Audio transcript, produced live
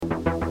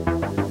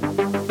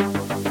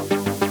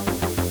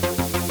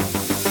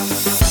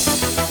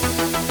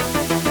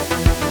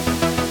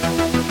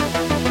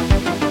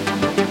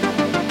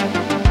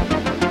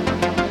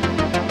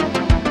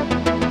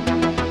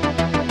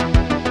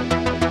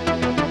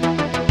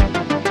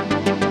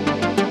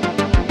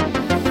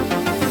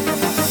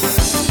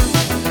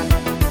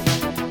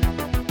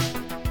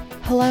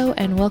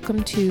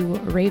welcome to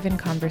Raven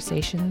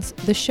Conversations,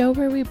 the show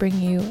where we bring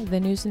you the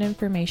news and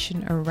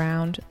information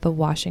around the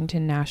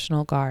Washington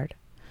National Guard.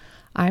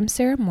 I'm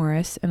Sarah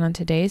Morris, and on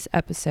today's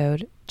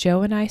episode,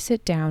 Joe and I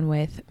sit down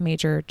with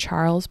Major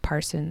Charles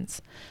Parsons,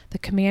 the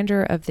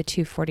commander of the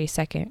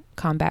 242nd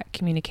Combat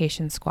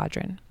Communications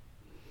Squadron.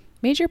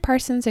 Major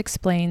Parsons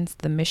explains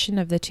the mission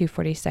of the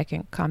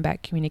 242nd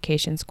Combat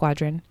Communications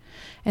Squadron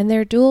and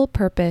their dual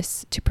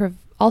purpose to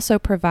also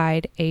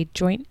provide a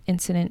Joint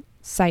Incident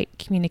Site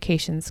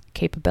Communications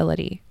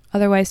Capability,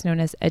 otherwise known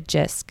as a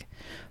JISC,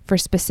 for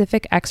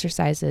specific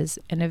exercises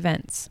and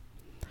events.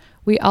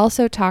 We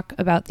also talk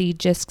about the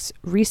JISC's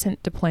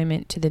recent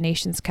deployment to the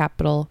nation's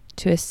capital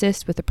to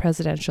assist with the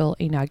presidential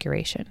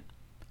inauguration.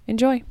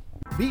 Enjoy!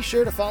 Be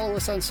sure to follow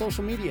us on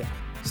social media.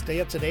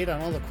 Stay up to date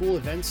on all the cool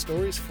events,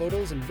 stories,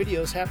 photos, and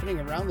videos happening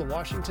around the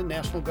Washington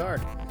National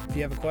Guard. If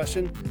you have a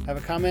question, have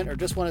a comment, or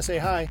just want to say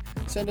hi,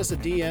 send us a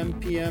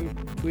DM, PM,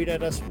 tweet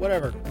at us,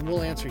 whatever, and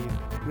we'll answer you.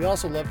 We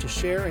also love to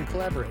share and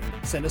collaborate.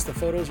 Send us the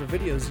photos or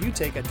videos you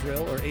take at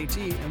drill or AT,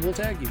 and we'll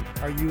tag you.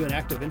 Are you an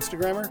active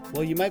Instagrammer?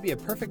 Well, you might be a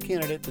perfect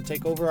candidate to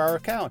take over our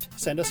account.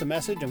 Send us a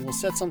message and we'll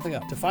set something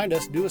up. To find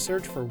us, do a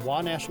search for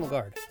WA National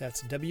Guard.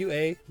 That's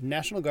WA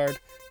National Guard,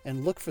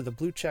 and look for the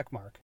blue check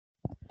mark.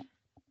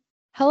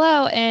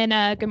 Hello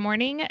and good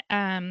morning.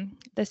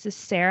 This is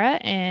Sarah,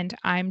 and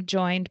I'm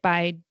joined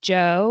by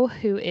Joe,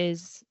 who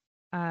is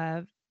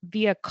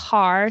via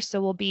car,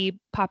 so we'll be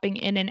popping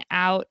in and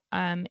out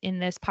in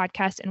this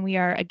podcast, and we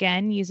are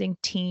again using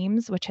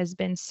Teams, which has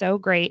been so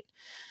great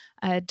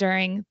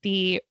during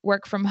the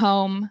work from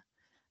home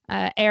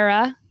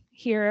era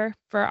here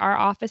for our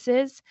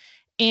offices.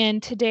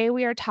 And today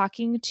we are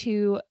talking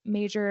to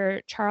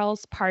Major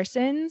Charles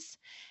Parsons,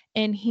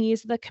 and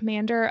he's the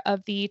commander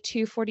of the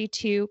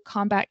 242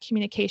 Combat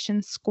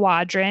Communications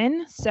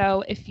Squadron.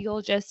 So if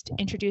you'll just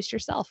introduce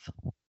yourself.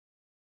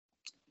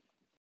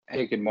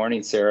 Hey, good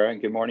morning, Sarah, and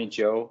good morning,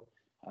 Joe.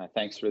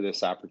 Thanks for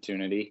this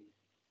opportunity.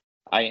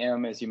 I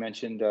am, as you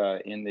mentioned,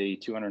 in the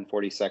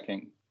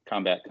 242nd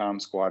Combat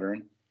Comm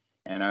Squadron,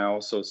 and I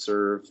also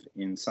serve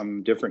in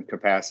some different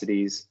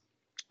capacities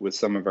with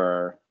some of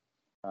our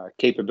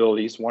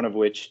capabilities, one of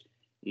which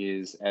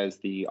is as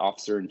the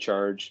officer in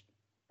charge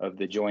of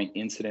the Joint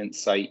Incident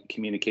Site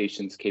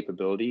Communications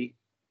Capability,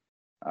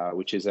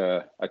 which is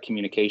a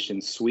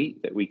communications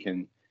suite that we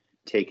can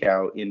take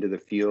out into the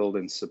field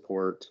and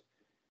support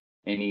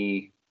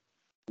any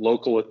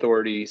local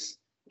authorities,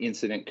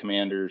 incident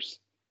commanders,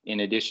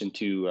 in addition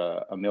to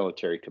a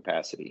military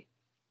capacity.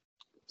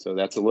 So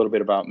that's a little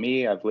bit about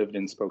me. I've lived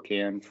in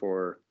Spokane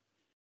for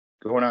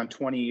going on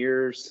 20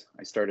 years.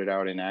 I started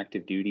out in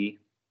active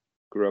duty,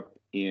 grew up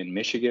in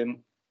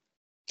Michigan.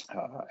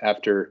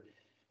 After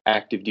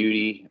active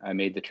duty, I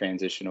made the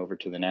transition over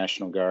to the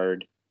National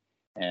Guard,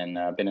 and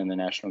I've been in the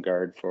National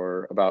Guard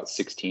for about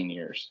 16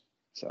 years.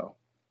 So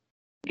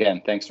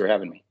again, thanks for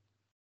having me.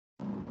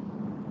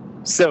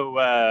 So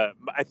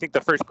I think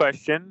the first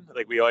question,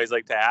 like we always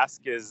like to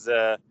ask, is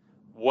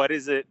what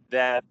is it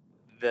that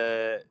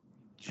the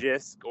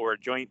JISC, or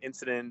Joint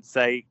Incident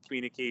Site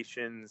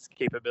Communications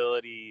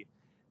Capability,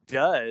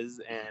 does,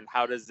 and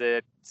how does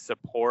it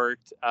support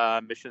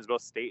missions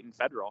both state and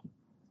federal?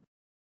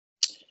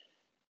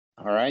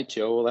 All right,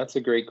 Joe. Well, that's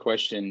a great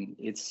question.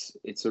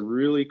 It's a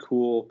really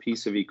cool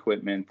piece of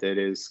equipment that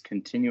is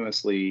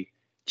continuously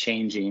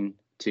changing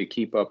to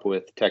keep up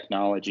with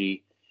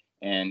technology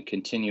and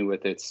continue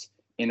with its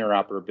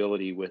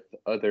interoperability with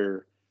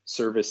other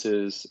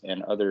services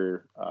and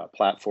other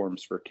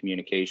platforms for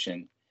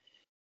communication.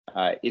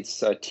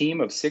 It's a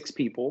team of 6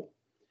 people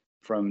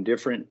from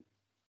different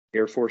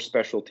Air Force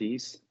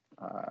specialties,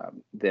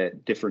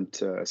 that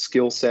different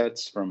skill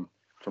sets from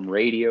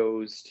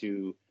radios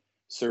to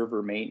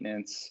server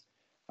maintenance,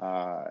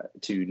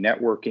 to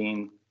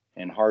networking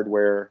and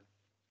hardware,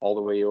 all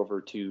the way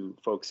over to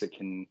folks that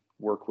can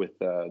work with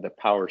the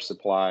power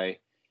supply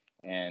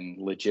and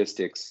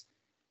logistics.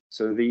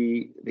 So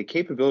the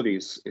capability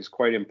is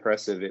quite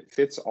impressive. It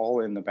fits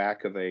all in the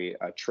back of a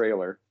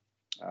trailer,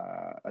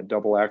 a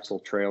double axle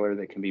trailer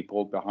that can be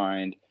pulled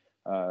behind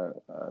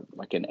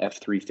like an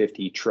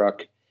F-350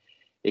 truck.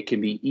 It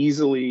can be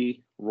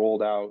easily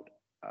rolled out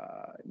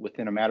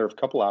within a matter of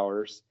couple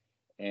hours,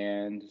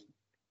 and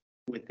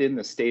within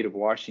the state of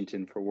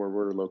Washington, for where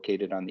we're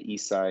located on the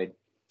east side,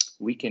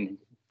 we can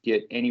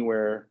get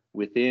anywhere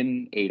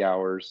within 8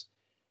 hours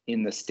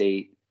in the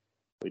state,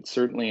 but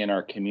certainly in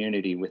our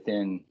community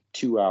within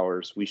 2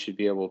 hours, we should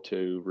be able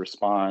to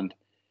respond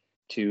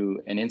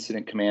to an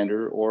incident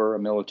commander or a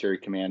military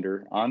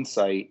commander on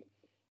site.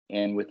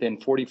 And within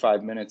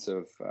 45 minutes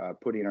of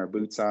putting our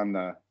boots on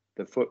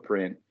the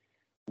footprint,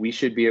 we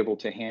should be able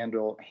to hand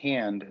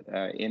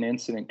an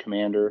incident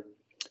commander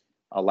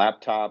a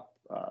laptop,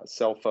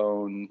 cell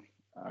phone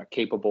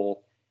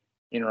capable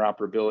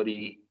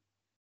interoperability,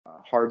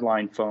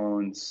 hardline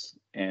phones,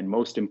 and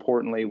most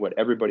importantly, what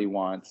everybody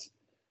wants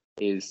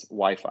is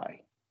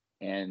Wi-Fi.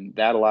 And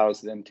that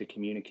allows them to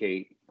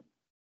communicate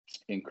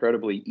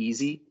incredibly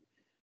easy.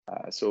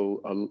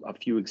 So a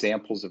few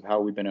examples of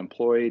how we've been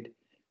employed.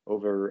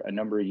 over a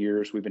number of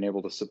years, we've been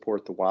able to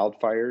support the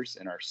wildfires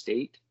in our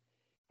state,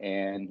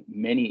 and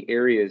many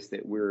areas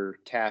that we're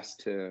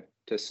tasked to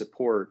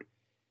support.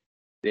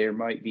 There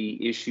might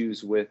be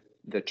issues with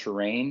the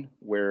terrain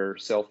where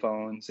cell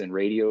phones and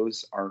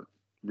radios aren't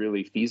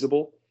really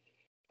feasible,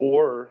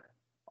 or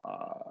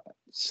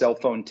cell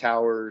phone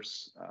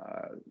towers,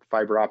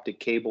 fiber optic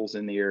cables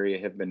in the area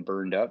have been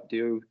burned up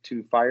due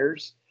to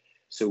fires.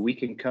 So we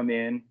can come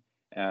in,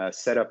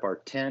 set up our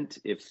tent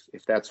if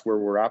that's where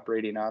we're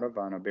operating out of,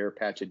 on a bare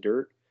patch of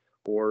dirt,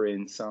 or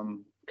in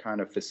some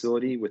kind of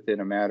facility. Within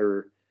a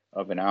matter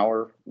of an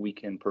hour, we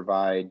can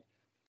provide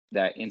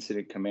that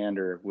incident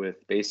commander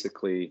with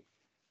basically,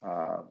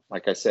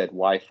 like I said,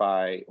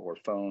 Wi-Fi or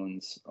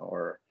phones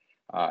or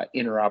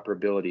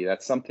interoperability.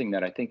 That's something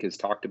that I think is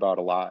talked about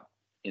a lot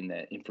in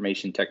the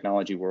information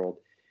technology world,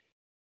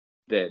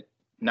 that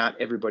not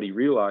everybody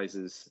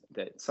realizes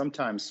that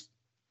sometimes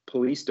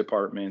police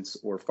departments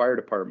or fire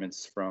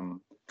departments from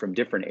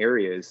different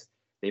areas,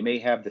 they may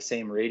have the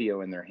same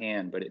radio in their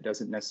hand, but it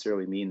doesn't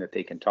necessarily mean that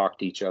they can talk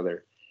to each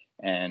other,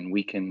 and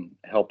we can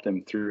help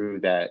them through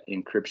that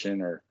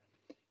encryption or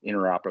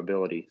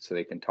interoperability so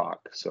they can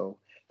talk. So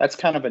that's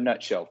kind of a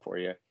nutshell for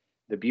you.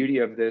 The beauty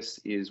of this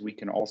is we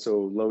can also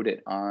load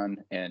it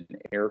on an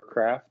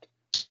aircraft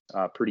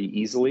pretty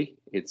easily.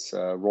 It's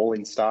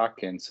rolling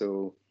stock, and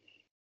so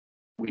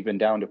we've been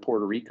down to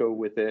Puerto Rico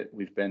with it.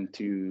 We've been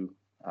to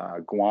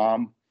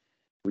Guam.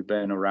 We've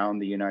been around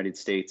the United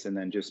States, and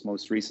then just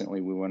most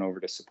recently we went over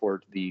to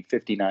support the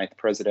 59th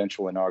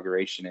presidential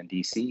inauguration in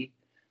DC,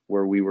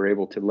 where we were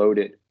able to load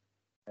it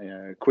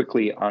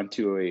quickly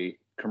onto a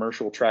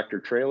commercial tractor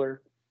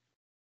trailer,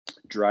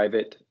 drive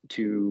it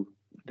to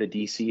the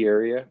DC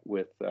area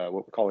with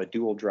what we call a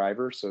dual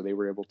driver. So they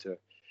were able to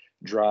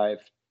drive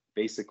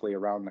basically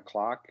around the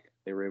clock.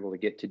 They were able to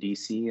get to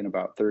DC in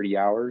about 30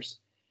 hours.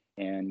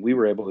 And we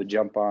were able to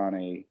jump on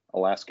a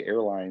Alaska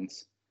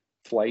Airlines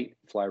flight,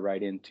 fly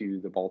right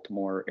into the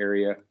Baltimore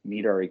area,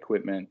 meet our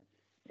equipment,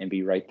 and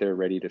be right there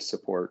ready to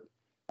support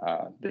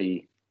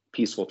the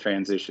peaceful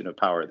transition of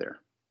power there.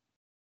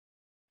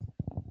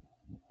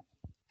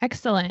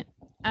 Excellent.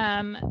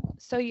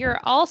 So you're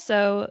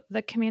also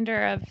the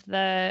commander of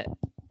the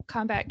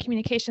Combat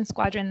Communication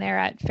Squadron there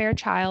at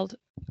Fairchild.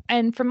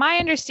 And from my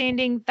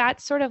understanding,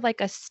 that's sort of like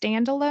a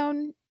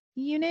standalone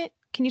unit.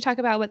 Can you talk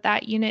about what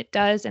that unit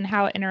does and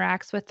how it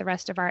interacts with the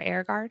rest of our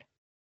Air Guard?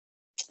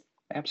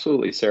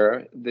 Absolutely,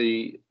 Sarah.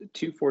 The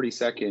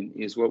 242nd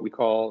is what we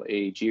call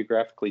a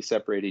geographically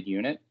separated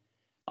unit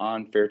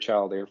on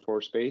Fairchild Air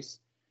Force Base.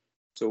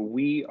 So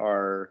we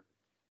are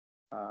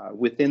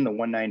within the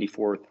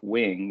 194th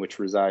Wing, which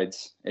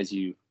resides, as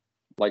you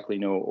likely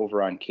know,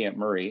 over on Camp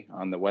Murray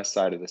on the west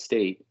side of the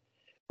state.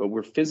 But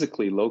we're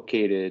physically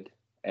located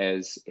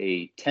as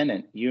a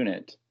tenant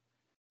unit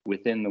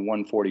within the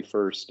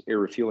 141st Air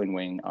Refueling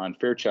Wing on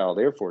Fairchild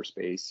Air Force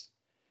Base,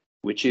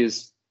 which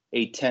is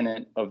a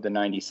tenant of the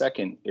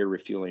 92nd Air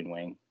Refueling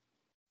Wing,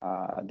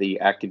 the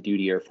active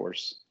duty Air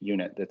Force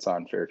unit that's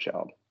on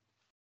Fairchild.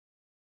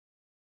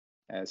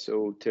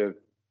 So to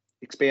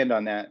expand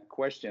on that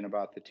question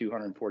about the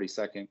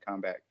 242nd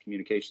Combat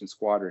Communications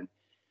Squadron,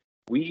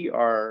 we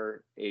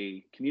are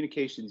a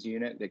communications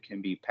unit that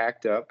can be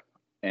packed up,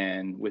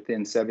 and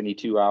within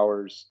 72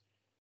 hours,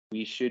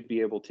 we should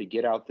be able to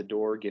get out the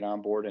door, get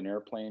on board an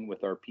airplane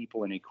with our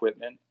people and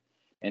equipment,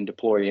 and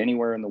deploy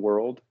anywhere in the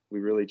world. We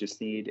really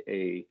just need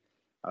a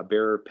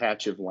bare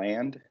patch of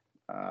land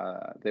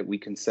that we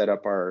can set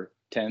up our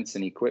tents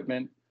and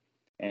equipment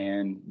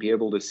and be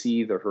able to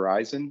see the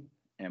horizon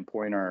and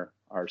point our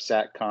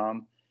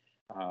SATCOM,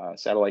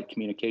 satellite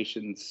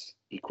communications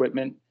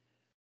equipment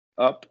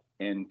up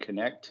and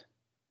connect,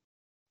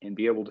 and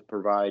be able to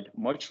provide,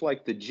 much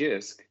like the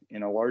JISC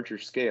in a larger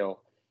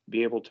scale,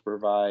 be able to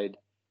provide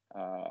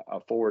a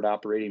forward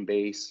operating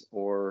base,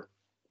 or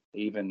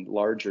even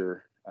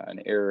larger,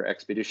 an air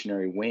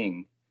expeditionary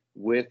wing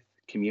with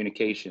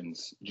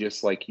communications,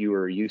 just like you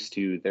are used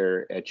to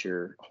there at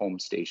your home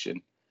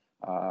station,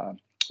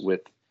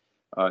 with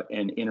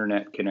an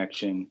internet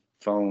connection,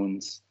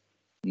 phones,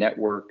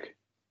 network,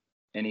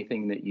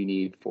 anything that you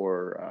need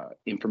for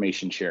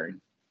information sharing.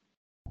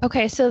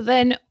 Okay, so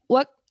then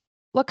what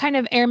kind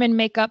of airmen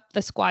make up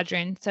the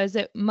squadron? So is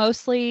it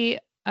mostly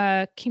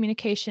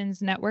communications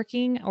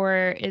networking,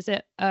 or is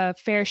it a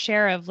fair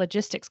share of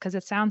logistics? Because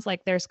it sounds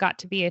like there's got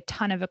to be a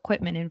ton of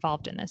equipment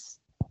involved in this.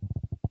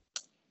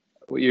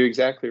 Well, you're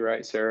exactly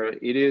right, Sarah.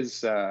 It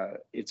is,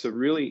 it's a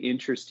really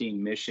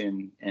interesting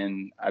mission,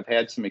 and I've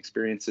had some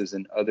experiences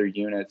in other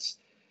units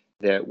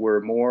that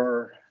were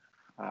more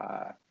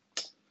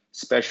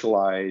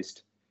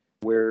specialized,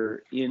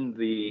 where in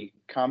the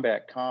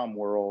combat comm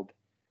world,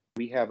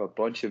 we have a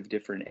bunch of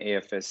different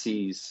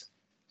AFSCs.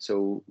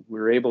 So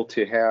we're able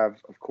to have,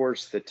 of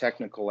course, the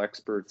technical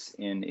experts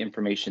in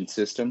information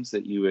systems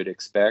that you would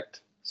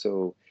expect.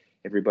 So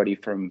everybody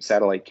from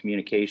satellite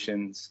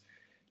communications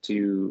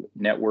to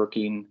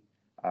networking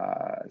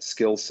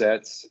skill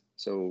sets,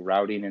 so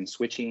routing and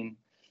switching,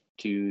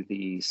 to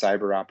the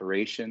cyber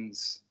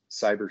operations,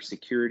 cyber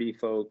security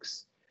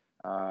folks,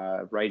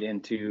 right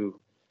into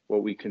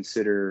what we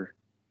consider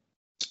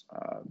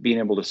being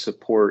able to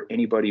support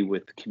anybody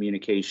with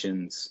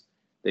communications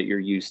that you're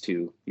used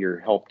to, your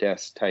help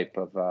desk type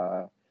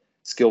of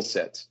skill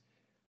sets.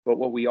 But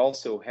what we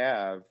also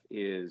have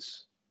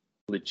is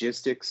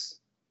logistics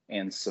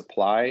and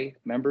supply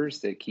members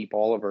that keep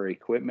all of our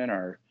equipment,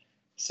 our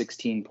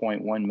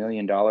 $16.1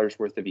 million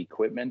worth of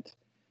equipment,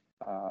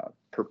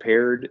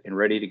 prepared and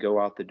ready to go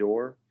out the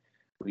door.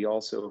 We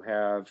also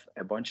have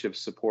a bunch of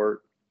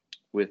support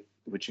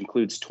which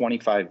includes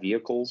 25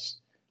 vehicles.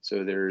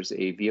 So there's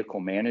a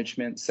vehicle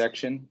management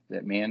section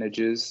that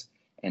manages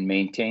and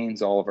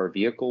maintains all of our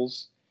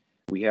vehicles.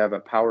 We have a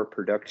power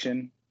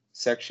production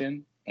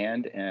section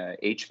and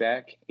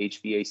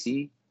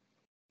HVAC,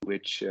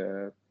 which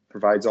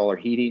provides all our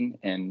heating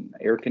and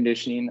air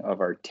conditioning of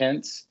our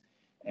tents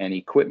and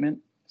equipment.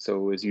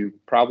 So as you're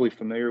probably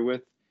familiar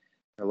with,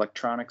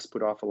 electronics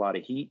put off a lot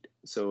of heat.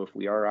 So if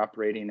we are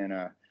operating in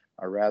a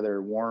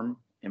rather warm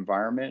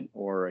environment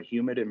or a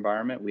humid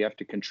environment, we have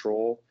to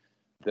control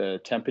the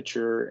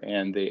temperature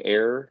and the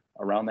air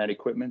around that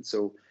equipment.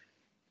 So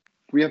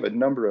we have a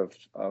number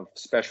of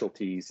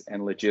specialties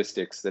and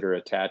logistics that are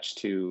attached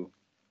to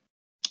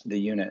the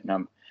unit.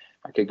 And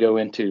I could go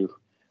into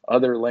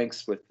other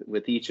lengths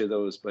with each of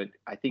those, but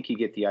I think you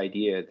get the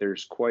idea.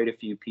 There's quite a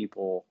few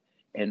people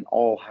and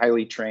all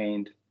highly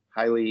trained,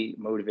 highly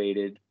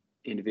motivated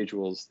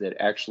individuals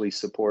that actually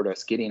support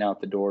us getting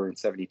out the door in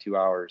 72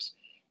 hours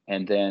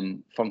and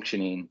then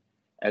functioning,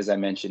 as I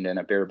mentioned, in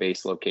a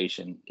bare-based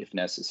location if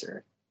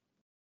necessary.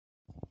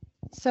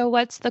 So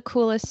what's the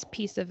coolest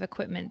piece of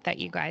equipment that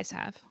you guys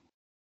have?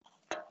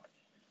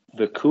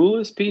 The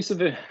coolest piece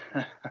of it,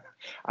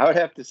 I would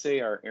have to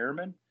say our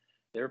airmen.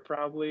 They're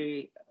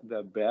probably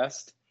the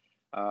best.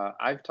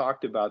 I've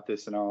talked about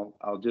this, and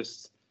I'll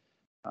just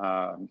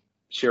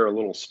share a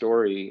little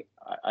story.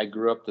 I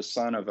grew up the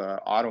son of an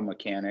auto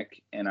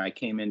mechanic, and I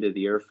came into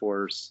the Air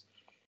Force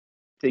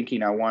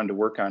thinking I wanted to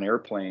work on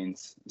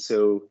airplanes.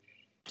 So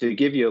to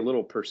give you a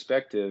little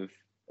perspective,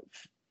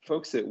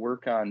 folks that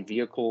work on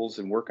vehicles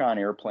and work on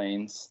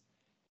airplanes,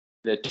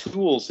 the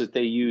tools that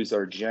they use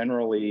are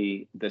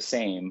generally the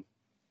same.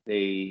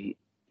 A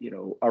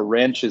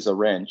wrench is a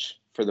wrench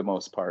for the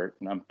most part,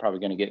 and I'm probably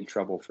going to get in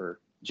trouble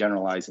for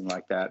generalizing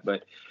like that,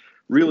 but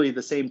really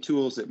the same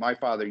tools that my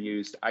father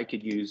used, I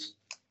could use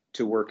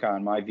to work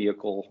on my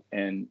vehicle,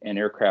 and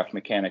aircraft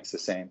mechanics the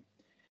same.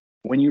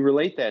 When you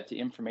relate that to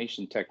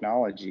information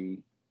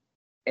technology,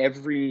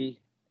 every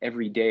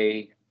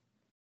day,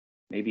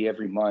 maybe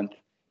every month,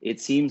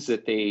 it seems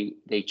that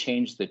they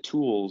change the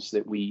tools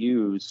that we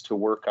use to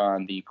work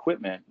on the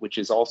equipment, which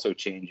is also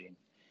changing.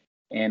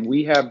 And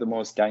we have the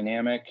most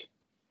dynamic,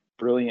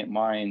 brilliant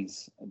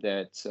minds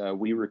that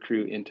we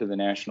recruit into the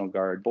National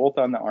Guard, both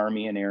on the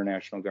Army and Air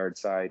National Guard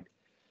side,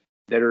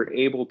 that are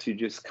able to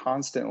just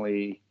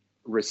constantly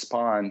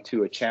respond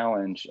to a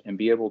challenge and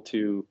be able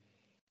to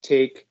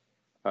take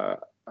a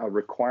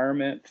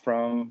requirement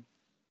from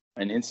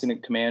an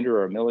incident commander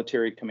or a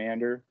military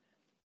commander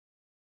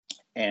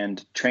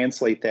and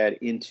translate that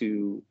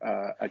into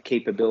a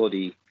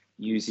capability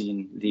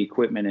using the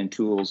equipment and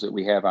tools that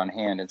we have on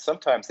hand. And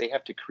sometimes they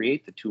have to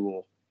create the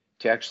tool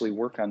to actually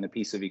work on the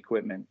piece of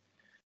equipment.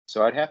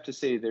 So I'd have to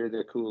say they're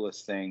the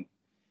coolest thing.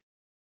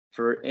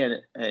 For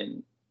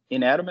an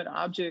inanimate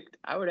object,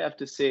 I would have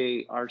to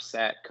say our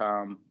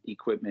SATCOM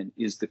equipment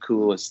is the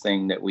coolest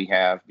thing that we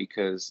have,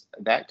 because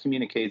that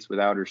communicates with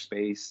outer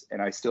space,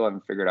 and I still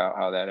haven't figured out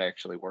how that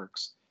actually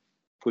works,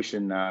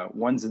 pushing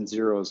ones and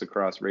zeros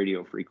across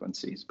radio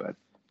frequencies. But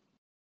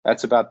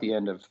that's about the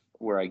end of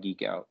where I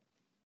geek out.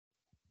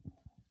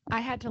 I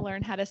had to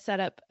learn how to set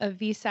up a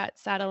VSAT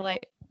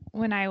satellite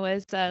when I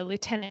was a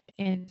lieutenant,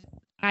 and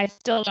I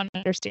still don't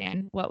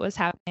understand what was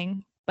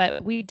happening.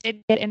 But we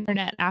did get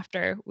internet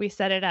after we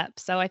set it up,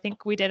 so I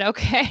think we did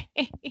okay.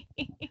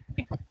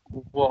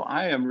 Well,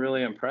 I am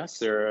really impressed,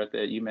 Sarah,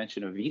 that you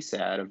mentioned a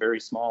VSAT, a very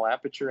small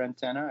aperture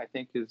antenna, I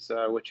think is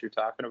what you're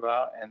talking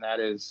about, and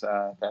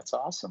that's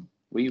awesome.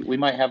 We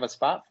might have a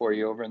spot for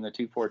you over in the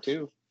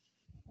 242.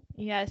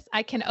 Yes,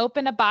 I can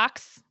open a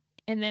box,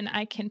 and then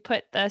I can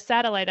put the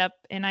satellite up,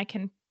 and I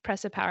can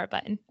press a power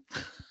button.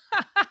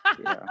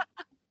 Yeah.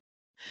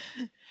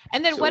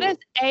 And then what does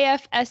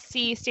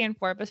AFSC stand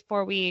for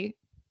before we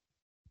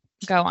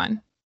go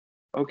on?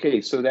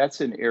 Okay, so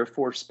that's an Air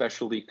Force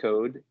specialty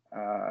code.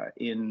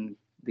 In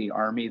the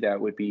Army, that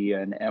would be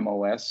an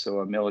MOS, so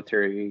a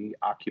military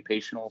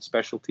occupational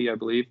specialty, I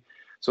believe.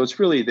 So it's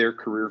really their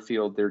career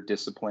field, their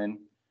discipline,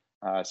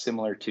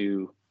 similar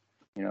to,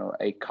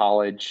 a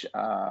college,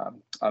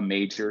 a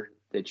major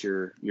that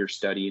you're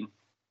studying.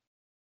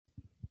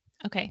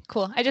 Okay,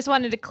 cool. I just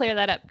wanted to clear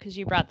that up because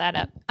you brought that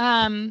up.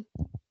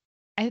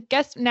 I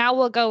guess now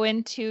we'll go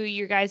into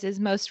your guys'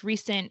 most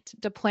recent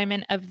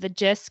deployment of the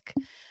JISC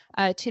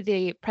to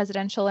the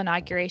presidential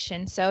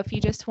inauguration. So if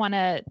you just want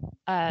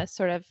to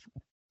sort of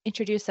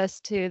introduce us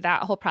to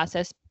that whole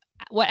process,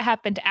 what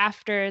happened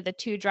after the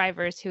two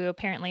drivers who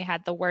apparently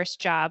had the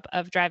worst job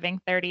of driving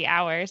 30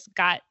 hours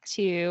got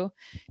to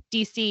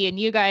DC and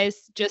you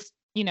guys just,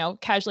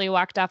 casually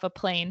walked off a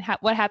plane.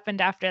 What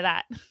happened after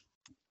that?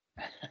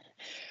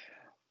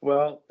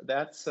 Well,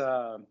 that's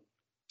a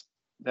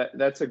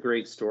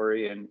great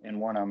story, and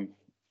one I'm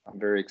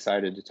very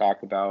excited to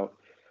talk about.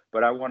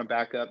 But I want to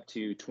back up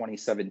to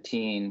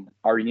 2017.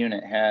 Our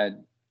unit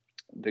had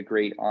the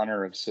great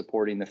honor of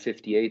supporting the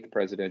 58th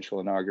presidential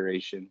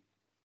inauguration,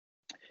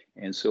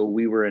 and so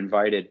we were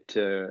invited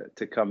to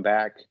come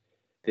back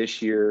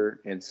this year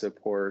and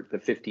support the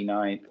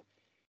 59th,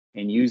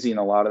 and using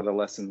a lot of the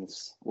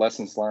lessons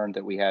learned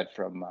that we had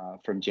from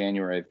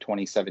January of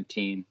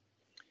 2017.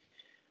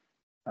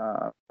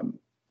 Um,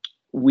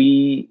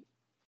 we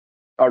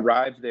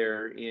arrived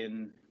there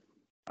in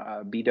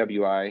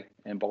BWI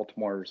and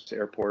Baltimore's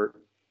airport.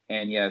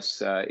 And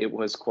yes, it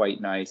was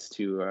quite nice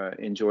to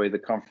enjoy the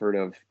comfort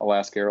of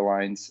Alaska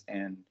Airlines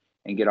and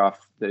get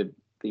off the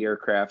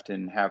aircraft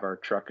and have our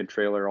truck and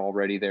trailer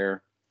already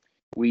there.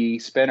 We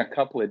spent a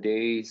couple of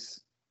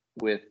days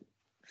with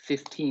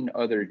 15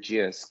 other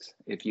JISCs,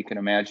 if you can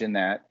imagine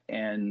that,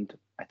 and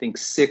I think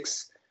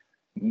 6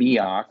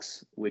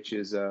 MEOCs, which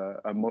is a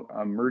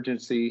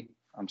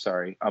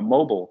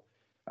mobile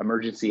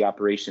emergency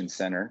operations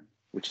center,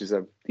 which is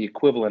the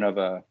equivalent of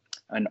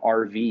an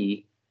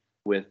RV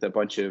with a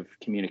bunch of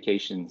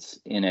communications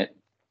in it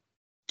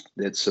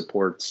that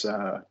supports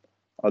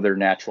other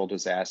natural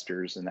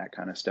disasters and that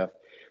kind of stuff.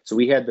 So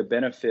we had the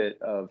benefit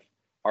of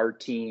our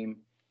team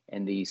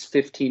and these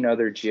 15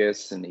 other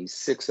JISCs and these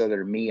 6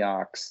 other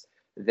MEOCs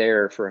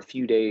there for a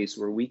few days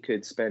where we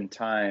could spend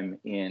time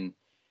in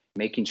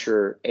making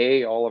sure,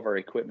 all of our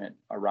equipment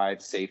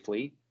arrived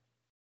safely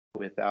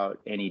without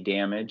any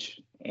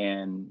damage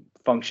and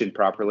functioned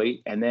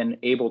properly, and then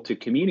able to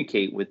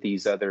communicate with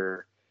these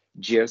other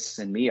JISCs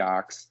and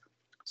MEOCs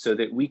so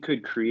that we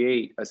could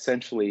create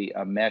essentially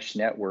a mesh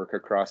network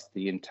across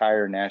the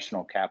entire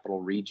National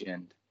Capital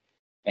Region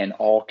and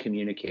all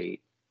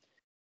communicate.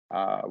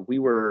 We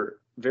were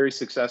very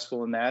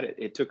successful in that.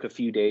 It took a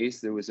few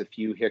days. There was a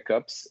few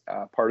hiccups.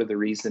 Part of the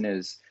reason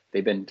is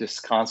they've been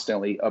just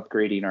constantly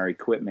upgrading our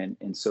equipment.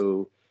 And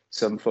so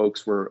some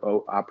folks were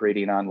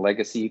operating on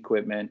legacy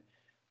equipment.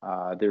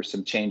 There's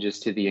some changes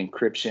to the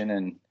encryption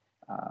and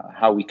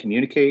how we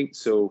communicate.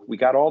 So we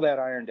got all that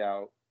ironed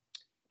out.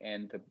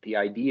 And the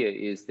idea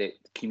is that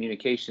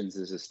communications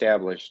is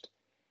established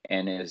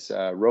and is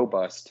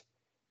robust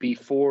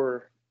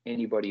before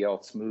anybody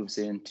else moves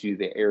into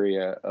the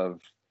area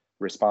of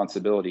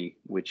responsibility,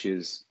 which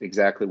is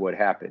exactly what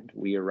happened.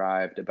 We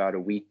arrived about a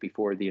week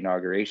before the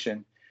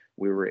inauguration.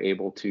 We were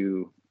able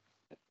to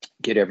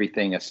get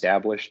everything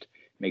established,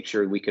 make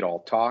sure we could all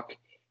talk,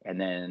 and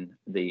then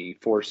the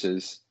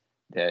forces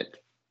that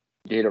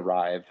did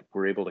arrive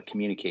were able to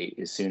communicate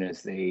as soon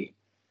as they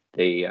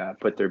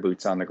put their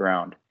boots on the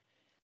ground.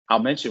 I'll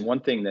mention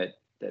one thing that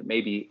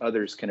maybe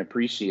others can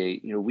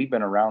appreciate. You know, we've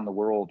been around the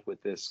world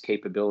with this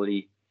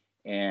capability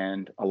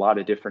and a lot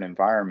of different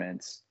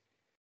environments.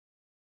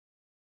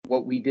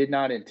 What we did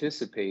not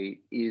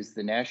anticipate is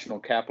the National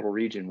Capital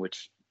Region,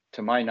 which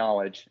to my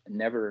knowledge,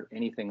 never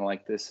anything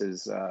like this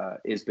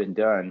has been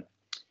done.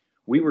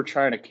 We were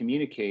trying to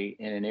communicate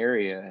in an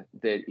area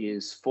that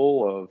is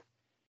full of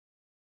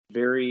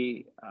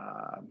very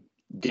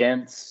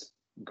dense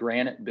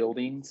granite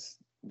buildings,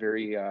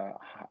 very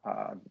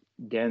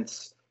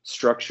dense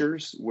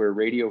structures where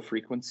radio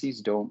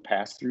frequencies don't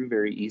pass through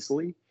very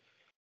easily.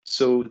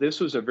 So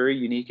this was a very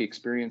unique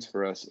experience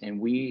for us,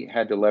 and we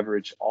had to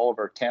leverage all of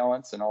our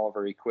talents and all of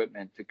our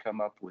equipment to come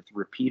up with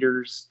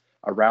repeaters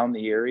around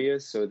the area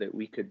so that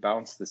we could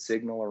bounce the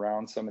signal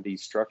around some of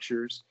these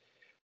structures.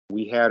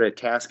 We had a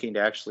tasking to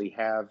actually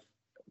have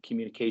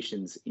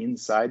communications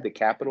inside the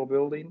Capitol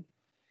building,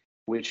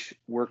 which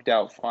worked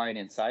out fine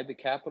inside the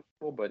Capitol,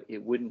 but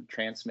it wouldn't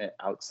transmit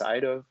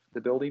outside of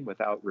the building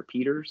without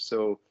repeaters.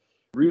 So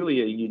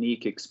really a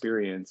unique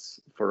experience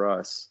for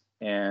us.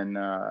 And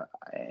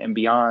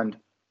beyond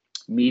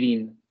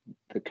meeting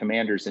the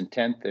commander's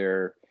intent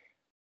there,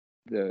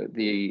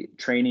 the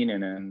training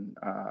and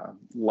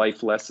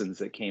life lessons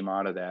that came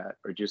out of that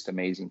are just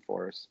amazing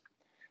for us.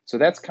 So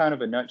that's kind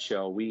of a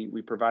nutshell.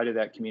 We provided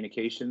that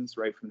communications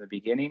right from the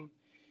beginning,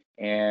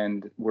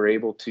 and we're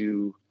able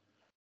to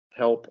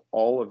help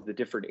all of the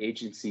different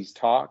agencies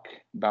talk,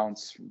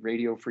 bounce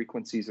radio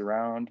frequencies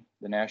around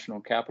the National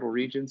Capital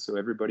Region, so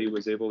everybody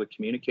was able to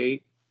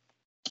communicate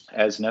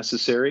as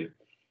necessary.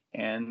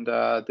 And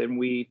then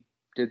we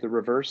did the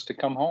reverse to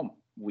come home.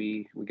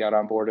 We got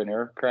on board an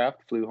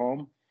aircraft, flew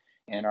home,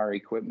 and our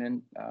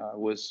equipment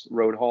was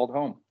road hauled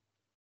home.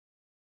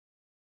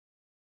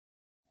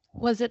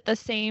 Was it the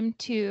same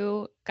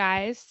 2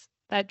 guys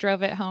that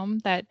drove it home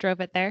that drove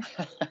it there?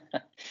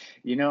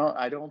 You know,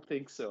 I don't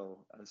think so.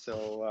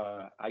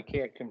 So I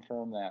can't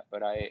confirm that,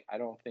 but I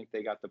don't think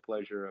they got the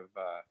pleasure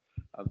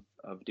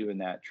of doing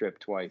that trip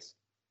twice.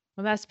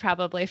 Well, that's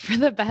probably for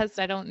the best.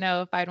 I don't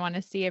know if I'd want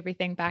to see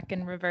everything back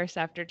in reverse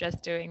after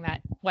just doing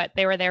that. What,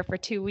 they were there for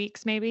 2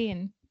 weeks maybe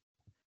and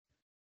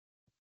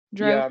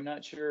drove? Yeah, I'm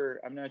not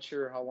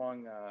sure how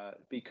long,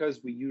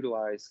 because we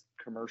utilize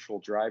commercial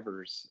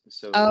drivers.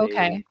 So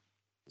okay.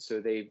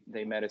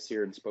 They met us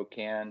here in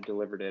Spokane,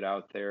 delivered it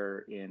out there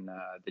in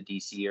the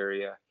DC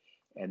area,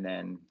 And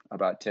then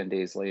about 10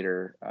 days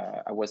later,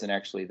 I wasn't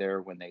actually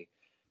there when they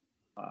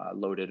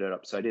loaded it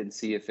up, so I didn't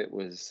see if it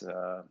was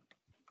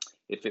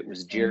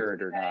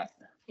Jared or not.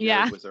 Yeah.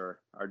 Jared was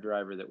our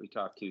driver that we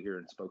talked to here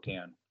in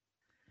Spokane.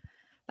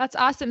 That's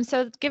awesome.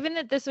 So given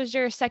that this was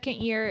your second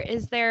year,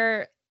 is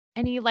there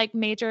any like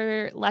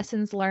major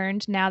lessons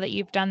learned now that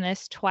you've done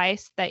this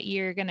twice that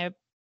you're going to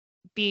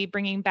be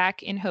bringing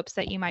back in hopes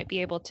that you might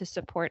be able to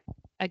support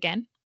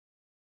again?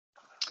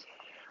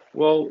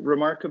 Well,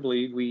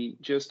 remarkably, we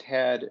just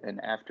had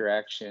an after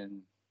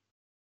action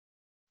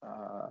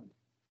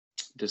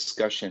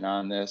discussion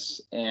on this,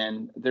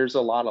 and there's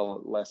a lot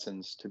of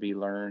lessons to be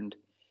learned,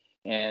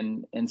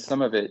 and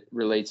some of it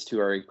relates to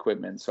our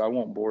equipment, so I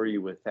won't bore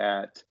you with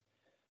that.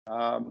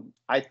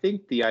 I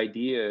think the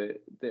idea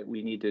that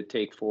we need to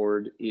take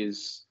forward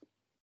is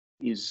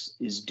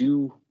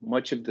do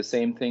much of the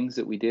same things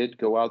that we did,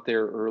 go out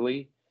there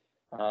early,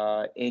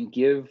 and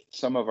give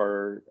some of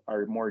our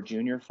more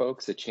junior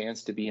folks a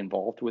chance to be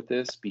involved with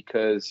this,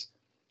 because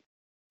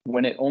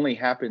when it only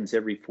happens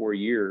every 4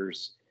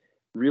 years,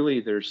 really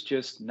there's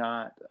just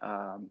not,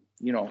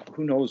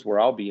 who knows where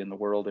I'll be in the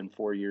world in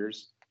 4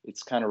 years.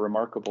 It's kind of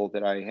remarkable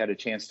that I had a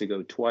chance to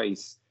go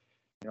twice.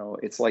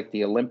 It's like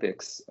the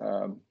Olympics.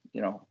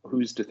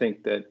 Who's to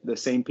think that the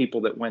same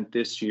people that went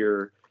this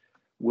year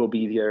will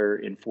be there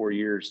in 4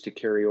 years to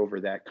carry over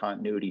that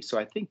continuity. So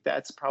I think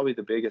that's probably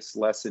the biggest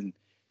lesson,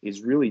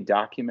 is really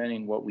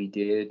documenting what we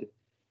did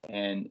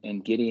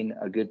and getting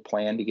a good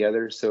plan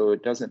together. So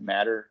it doesn't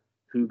matter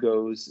who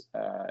goes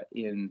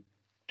in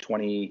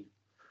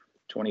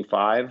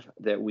 2025,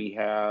 that we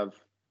have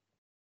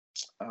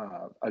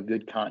a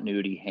good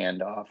continuity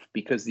handoff,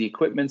 because the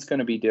equipment's going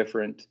to be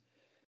different.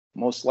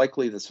 Most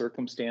likely the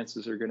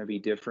circumstances are going to be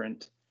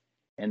different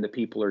and the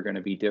people are going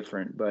to be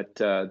different, but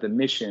the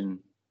mission,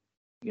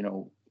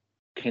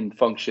 can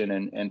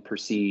function and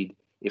proceed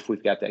if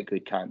we've got that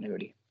good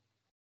continuity.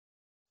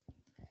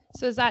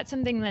 So is that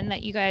something then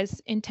that you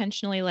guys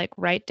intentionally like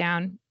write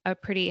down a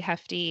pretty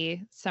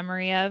hefty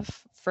summary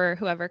of for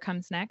whoever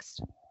comes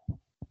next?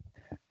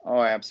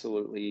 Oh,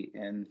 absolutely.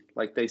 And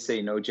like they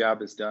say, no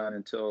job is done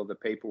until the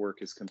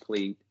paperwork is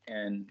complete.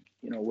 And,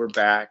 we're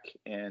back,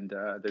 and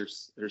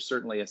there's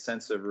certainly a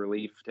sense of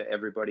relief to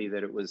everybody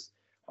that it was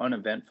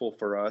uneventful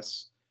for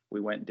us.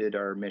 We went and did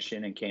our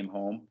mission and came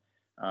home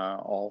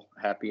all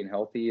happy and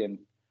healthy, and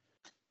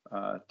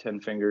 10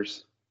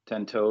 fingers,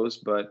 10 toes.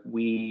 But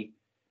we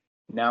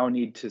now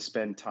need to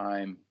spend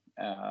time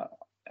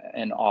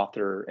and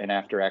author an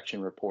after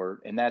action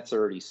report, and that's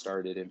already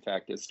started. In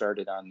fact, it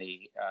started on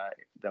the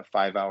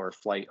 5-hour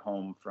flight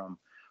home from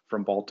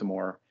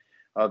Baltimore,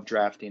 of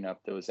drafting up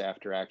those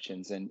after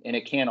actions, and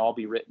it can't all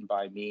be written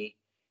by me.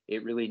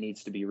 It really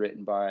needs to be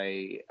written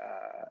by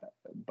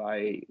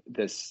the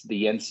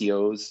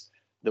NCOs,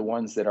 the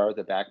ones that are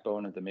the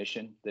backbone of the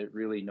mission, that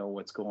really know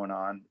what's going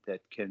on,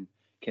 that can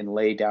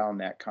lay down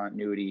that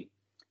continuity.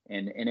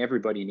 And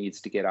everybody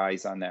needs to get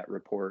eyes on that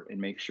report and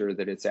make sure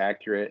that it's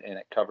accurate and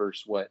it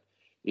covers what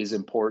is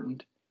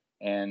important,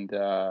 and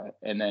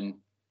then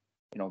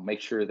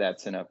make sure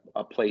that's in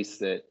a place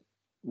that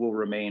will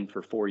remain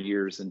for 4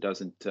 years and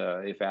doesn't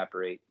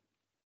evaporate.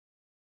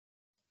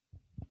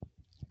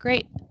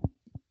 Great.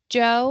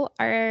 Joe,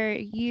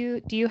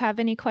 do you have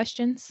any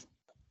questions?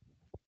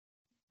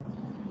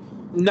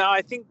 No,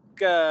 I think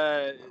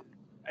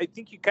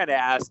you kind of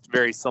asked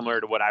very similar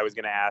to what I was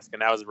going to ask,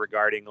 and that was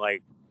regarding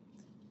like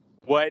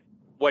what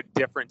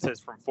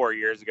differences from 4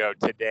 years ago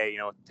today,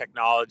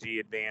 technology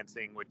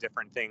advancing with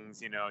different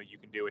things, you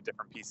can do with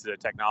different pieces of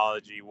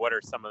technology. What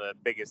are some of the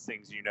biggest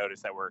things you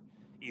noticed that were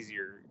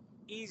easier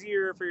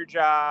for your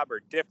job,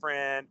 or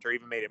different, or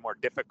even made it more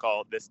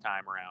difficult this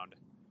time around?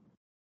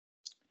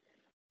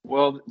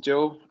 Well,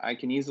 Joe, I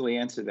can easily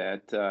answer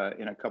that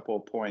in a couple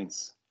of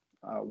points.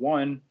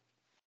 One,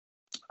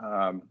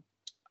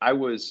 I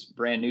was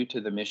brand new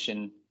to the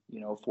mission,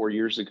 4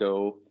 years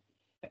ago.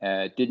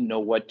 Didn't know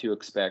what to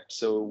expect.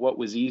 So what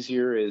was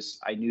easier is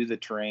I knew the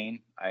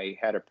terrain. I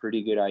had a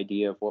pretty good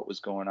idea of what was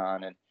going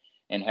on,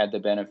 and had the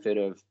benefit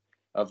of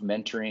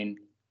mentoring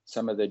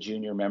some of the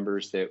junior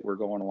members that were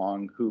going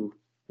along, who,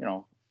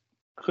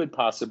 could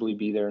possibly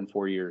be there in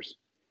 4 years.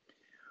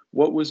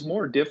 What was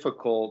more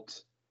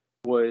difficult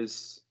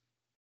was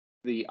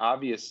the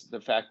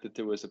fact that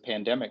there was a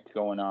pandemic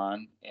going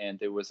on, and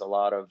there was a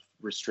lot of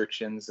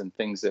restrictions and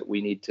things that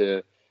we need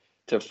to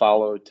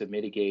follow to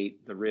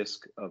mitigate the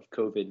risk of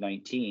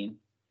COVID-19.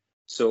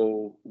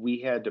 So we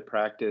had to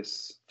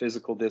practice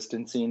physical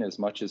distancing as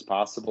much as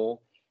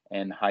possible,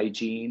 and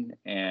hygiene,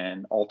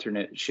 and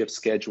alternate shift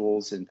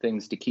schedules and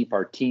things to keep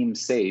our team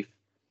safe,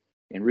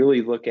 and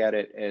really look at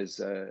it as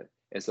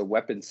a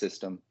weapon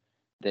system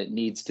that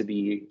needs to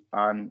be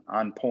on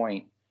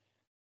point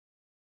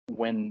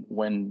when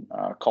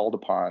called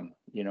upon,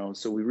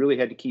 so we really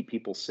had to keep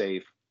people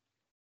safe.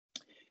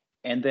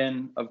 And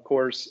then, of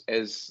course,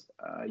 as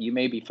you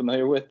may be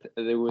familiar with,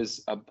 there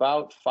was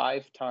about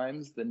 5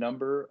 times the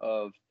number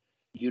of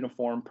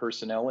uniformed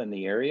personnel in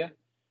the area.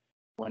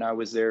 When I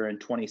was there in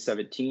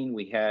 2017,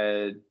 we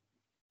had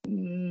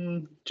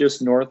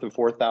just north of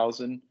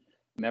 4,000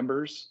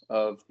 members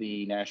of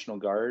the National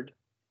Guard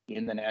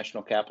in the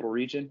National Capital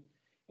Region.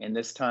 And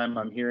this time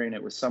I'm hearing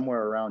it was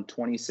somewhere around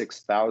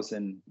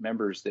 26,000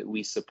 members that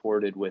we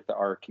supported with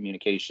our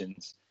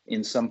communications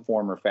in some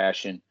form or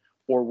fashion,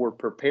 or were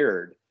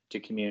prepared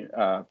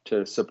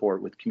to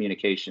support with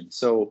communication.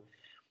 So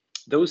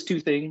those two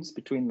things,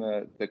 between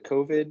the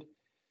COVID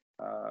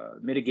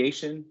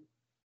mitigation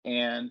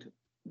and,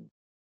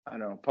 I don't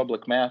know,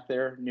 public math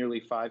there,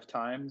 nearly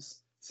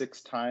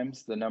 6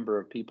 times the number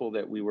of people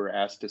that we were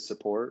asked to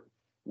support,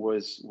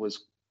 was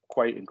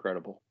quite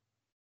incredible.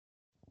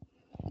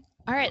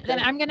 All right, then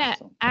I'm going to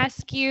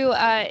ask you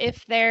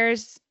if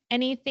there's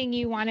anything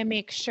you want to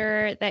make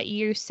sure that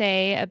you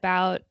say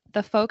about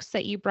the folks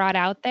that you brought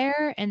out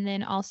there, and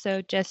then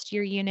also just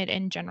your unit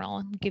in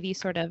general, give you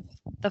sort of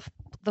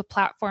the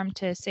platform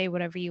to say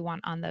whatever you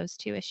want on those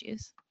two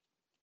issues.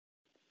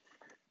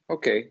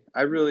 Okay,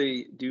 I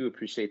really do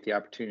appreciate the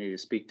opportunity to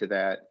speak to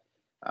that.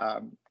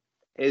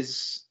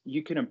 As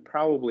you can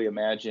probably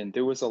imagine,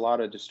 there was a lot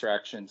of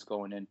distractions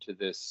going into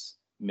this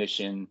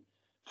mission,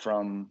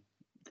 from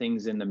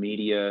things in the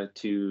media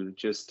to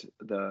just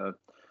the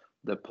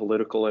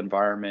political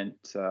environment,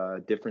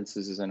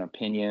 differences in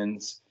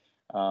opinions.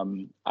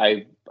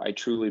 I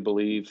truly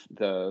believe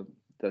the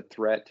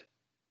threat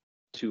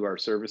to our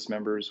service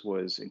members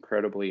was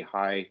incredibly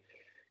high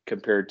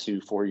compared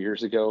to 4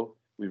 years ago.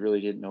 We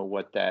really didn't know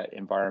what that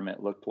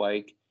environment looked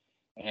like.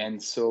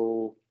 And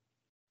so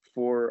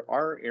for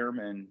our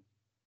airmen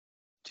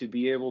to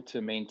be able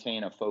to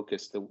maintain a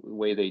focus the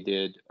way they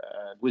did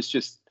was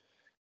just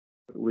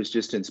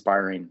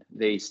inspiring.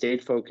 They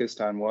stayed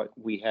focused on what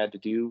we had to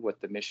do, what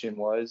the mission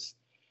was.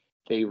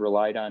 They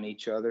relied on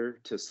each other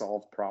to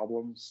solve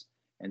problems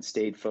and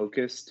stayed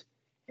focused.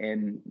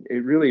 And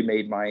it really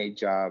made my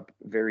job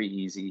very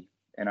easy.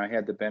 And I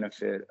had the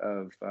benefit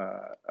of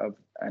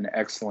an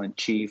excellent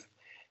chief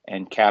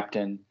and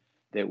captain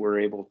that were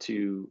able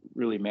to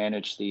really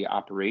manage the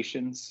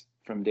operations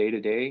from day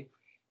to day,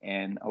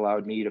 and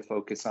allowed me to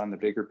focus on the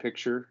bigger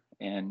picture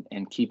and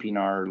keeping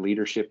our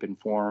leadership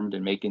informed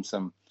and making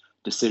some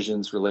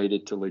decisions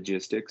related to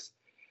logistics.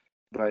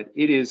 But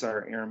it is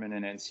our airmen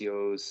and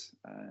NCOs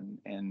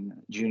and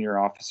junior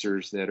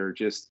officers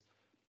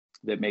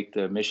that make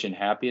the mission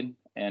happen.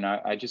 And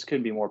I just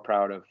couldn't be more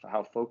proud of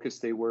how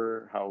focused they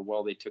were, how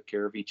well they took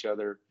care of each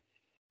other.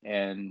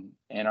 And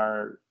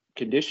our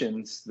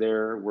conditions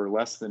there were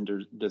less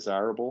than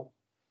desirable,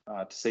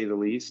 to say the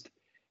least.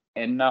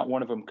 And not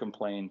one of them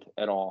complained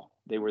at all.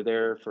 They were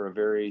there for a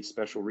very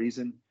special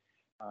reason.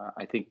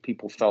 I think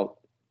people felt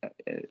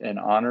an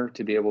honor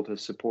to be able to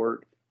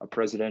support a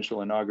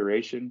presidential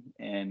inauguration,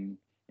 and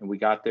we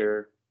got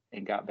there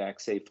and got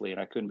back safely,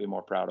 and I couldn't be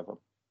more proud of them.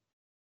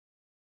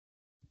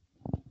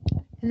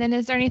 And then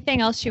is there anything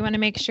else you want to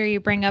make sure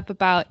you bring up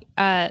about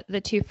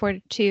the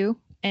 242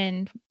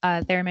 and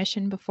their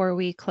mission before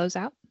we close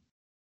out?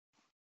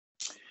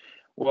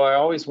 Well, I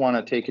always want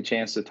to take a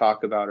chance to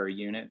talk about our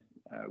unit.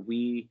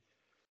 We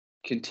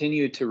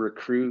continue to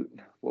recruit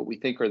what we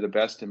think are the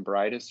best and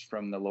brightest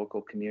from the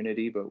local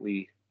community, but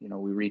we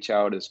reach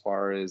out as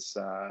far as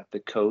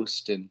the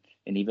coast and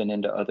even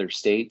into other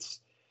states.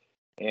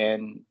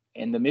 And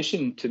the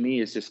mission to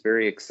me is just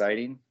very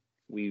exciting.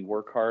 We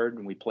work hard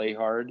and we play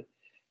hard,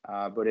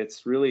 but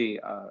it's really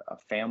a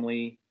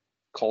family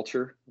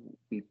culture.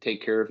 We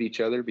take care of each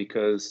other,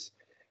 because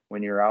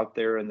when you're out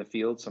there in the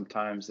field,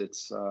 sometimes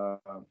it's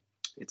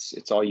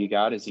all you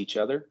got is each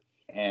other.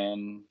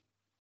 And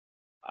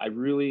I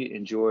really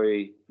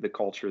enjoy the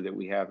culture that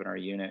we have in our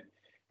unit.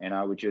 And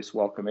I would just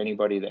welcome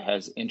anybody that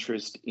has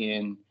interest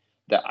in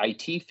the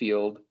IT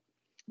field,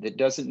 that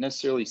doesn't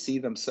necessarily see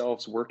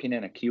themselves working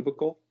in a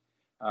cubicle,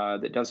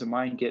 that doesn't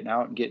mind getting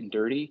out and getting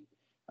dirty.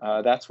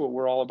 That's what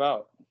we're all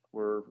about.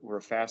 We're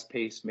a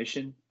fast-paced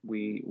mission.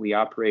 We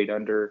operate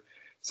under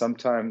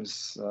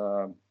sometimes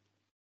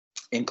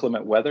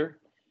inclement weather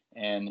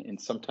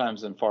and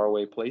sometimes in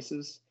faraway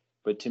places.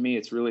 But to me,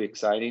 it's really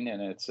exciting,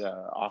 and it's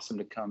awesome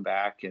to come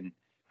back and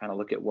kind of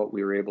look at what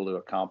we were able to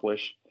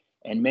accomplish.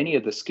 And many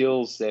of the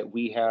skills that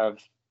we have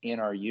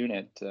in our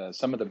unit,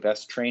 some of the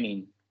best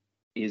training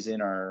is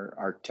in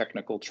our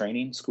technical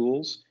training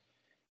schools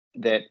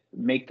that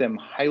make them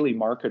highly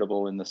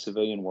marketable in the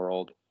civilian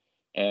world.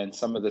 And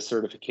some of the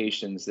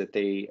certifications that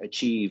they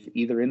achieve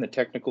either in the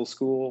technical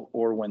school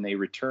or when they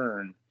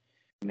return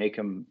make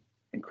them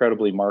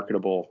incredibly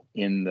marketable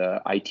in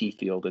the IT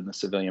field in the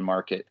civilian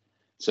market.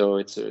 So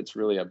it's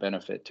really a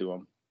benefit to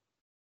them.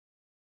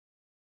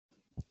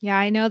 Yeah,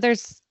 I know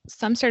there's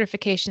some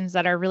certifications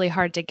that are really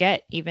hard to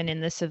get even in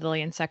the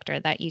civilian sector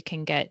that you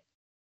can get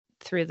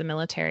through the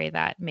military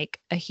that make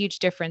a huge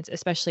difference,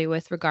 especially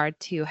with regard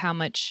to how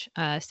much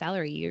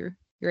salary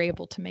you're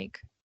able to make.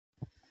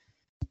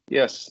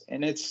 Yes,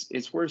 and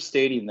it's worth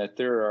stating that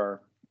there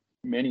are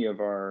many of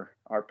our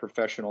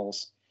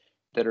professionals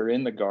that are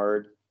in the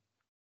Guard,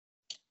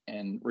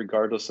 and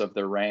regardless of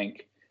their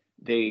rank,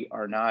 they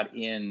are not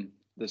in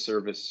the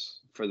service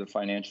for the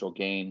financial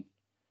gain.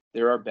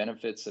 There are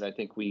benefits that I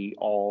think we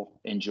all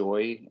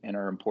enjoy and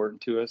are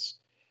important to us,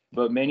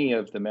 but many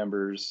of the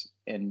members,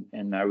 and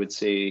I would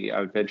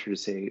venture to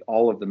say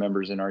all of the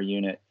members in our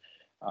unit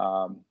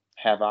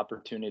have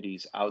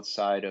opportunities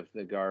outside of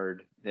the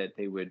Guard that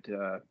they would,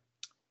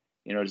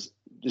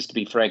 just to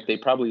be frank, they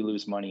probably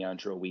lose money on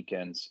drill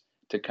weekends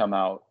to come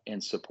out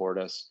and support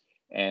us.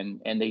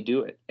 And they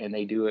do it. And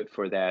they do it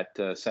for that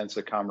sense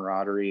of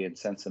camaraderie and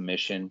sense of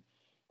mission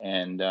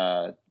and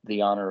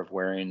the honor of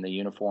wearing the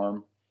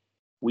uniform.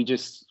 We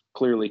just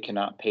clearly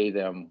cannot pay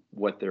them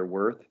what they're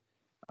worth.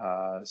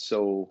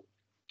 So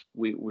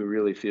we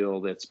really feel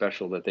that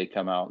special that they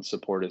come out and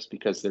support us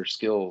because their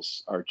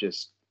skills are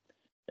just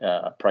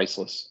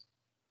priceless.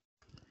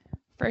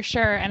 For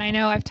sure. And I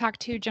know I've talked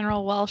to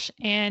General Welsh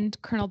and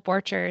Colonel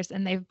Borchers,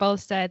 and they've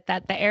both said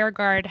that the Air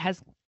Guard has,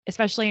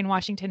 especially in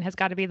Washington, has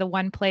got to be the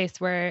one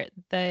place where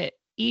the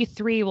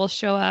E3 will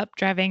show up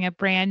driving a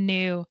brand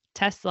new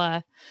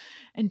Tesla,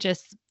 and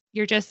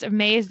you're just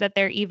amazed that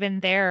they're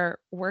even there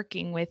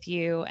working with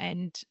you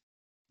and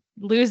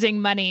losing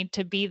money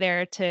to be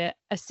there to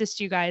assist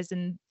you guys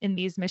in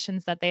these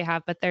missions that they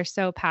have, but they're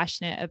so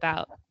passionate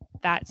about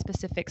that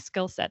specific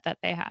skill set that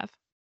they have.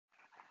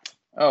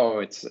 Oh,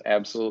 it's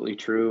absolutely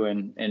true.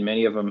 And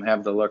many of them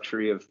have the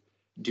luxury of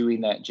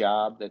doing that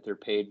job that they're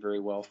paid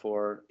very well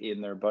for in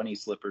their bunny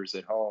slippers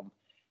at home.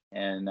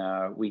 And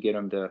we get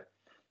them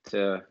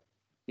to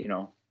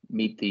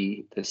meet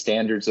the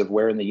standards of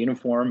wearing the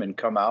uniform and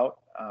come out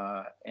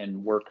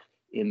and work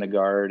in the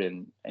Guard.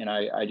 And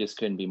I just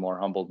couldn't be more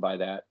humbled by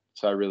that.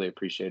 So I really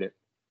appreciate it.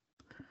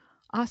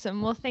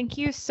 Awesome. Well, thank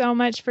you so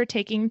much for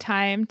taking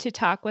time to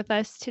talk with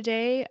us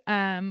today.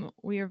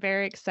 We are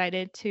very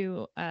excited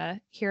to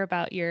hear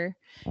about your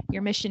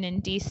mission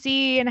in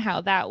DC and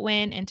how that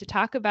went, and to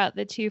talk about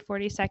the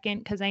 242nd,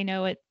 because I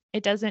know it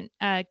doesn't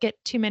get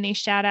too many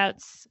shout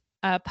outs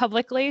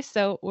publicly.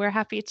 So we're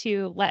happy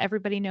to let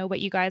everybody know what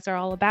you guys are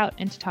all about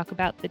and to talk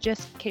about the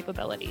GIST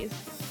capabilities.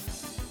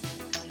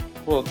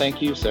 Well,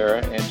 thank you,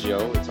 Sarah and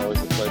Joe. It's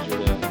always a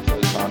pleasure to